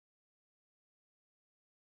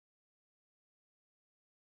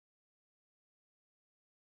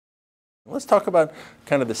Let's talk about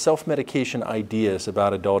kind of the self-medication ideas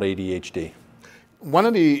about adult ADHD. One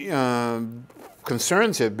of the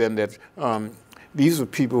concerns have been that these are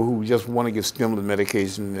people who just want to get stimulant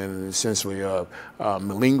medication and essentially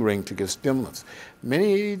malingering to get stimulants.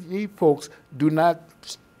 Many of these folks do not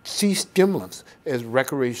see stimulants as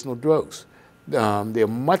recreational drugs. They're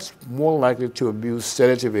much more likely to abuse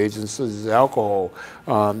sedative agents such as alcohol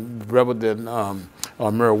rather than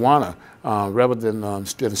marijuana, rather than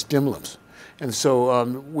stimulants. And so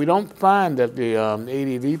we don't find that the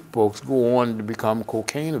ADHD folks go on to become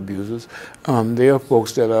cocaine abusers. They are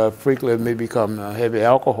folks that frequently may become heavy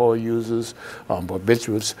alcohol users,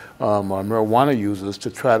 barbiturates, or marijuana users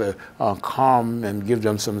to try to calm and give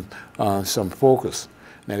them some focus.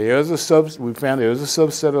 Now we found there is a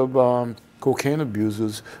subset of cocaine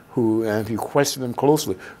abusers who, and if you question them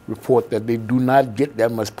closely, report that they do not get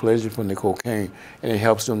that much pleasure from the cocaine, and it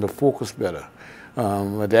helps them to focus better.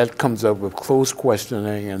 But that comes up with close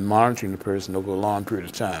questioning and monitoring the person over a long period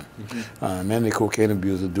of time. Many cocaine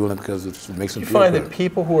abusers are doing it because it makes them feel better. You find that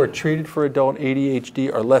people who are treated for adult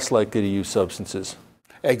ADHD are less likely to use substances?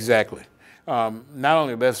 Exactly. Not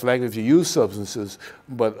only less likely to use substances,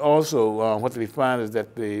 but also what they find is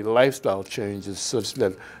that the lifestyle changes such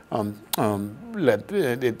that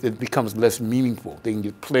it becomes less meaningful. They can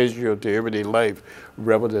get pleasure to everyday life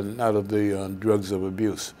rather than out of the drugs of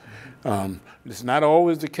abuse. It's not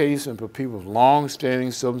always the case, and for people with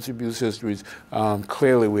long-standing substance abuse histories,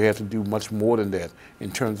 clearly we have to do much more than that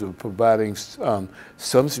in terms of providing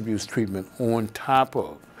substance abuse treatment on top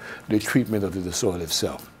of the treatment of the disorder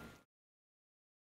itself.